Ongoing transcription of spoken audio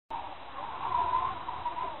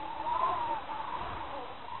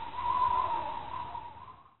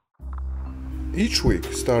Each week,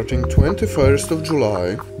 starting 21st of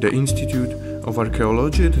July, the Institute of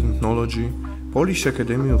Archaeology and Ethnology, Polish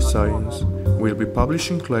Academy of Science, will be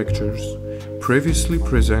publishing lectures previously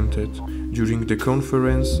presented during the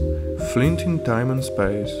conference Flint in Time and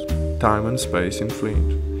Space in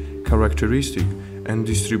Flint, Characteristic and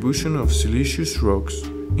Distribution of Siliceous Rocks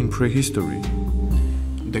in Prehistory.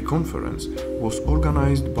 The conference was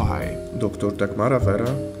organized by Dr. Dagmara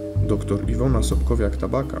Vera, Dr. Iwona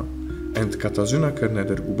Sobkowiak-Tabaka and Katarzyna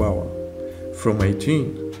Kerneder-Gubała from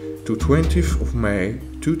 18 to 20th of May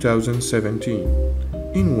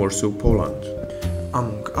 2017 in Warsaw, Poland.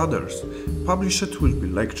 Among others, published will be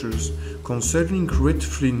lectures concerning red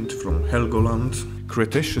flint from Helgoland,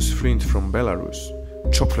 Cretaceous flint from Belarus,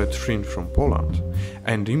 chocolate flint from Poland,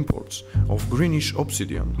 and imports of greenish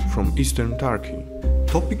obsidian from eastern Turkey.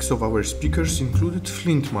 Topics of our speakers included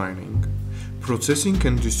flint mining, processing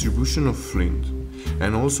and distribution of flint,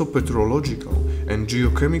 and also petrological and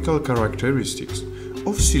geochemical characteristics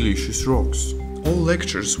of siliceous rocks. All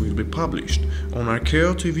lectures will be published on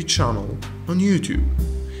ArcheoTV channel on YouTube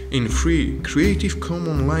in free Creative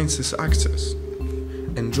Commons license access.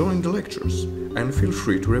 Enjoy the lectures and feel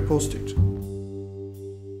free to repost it.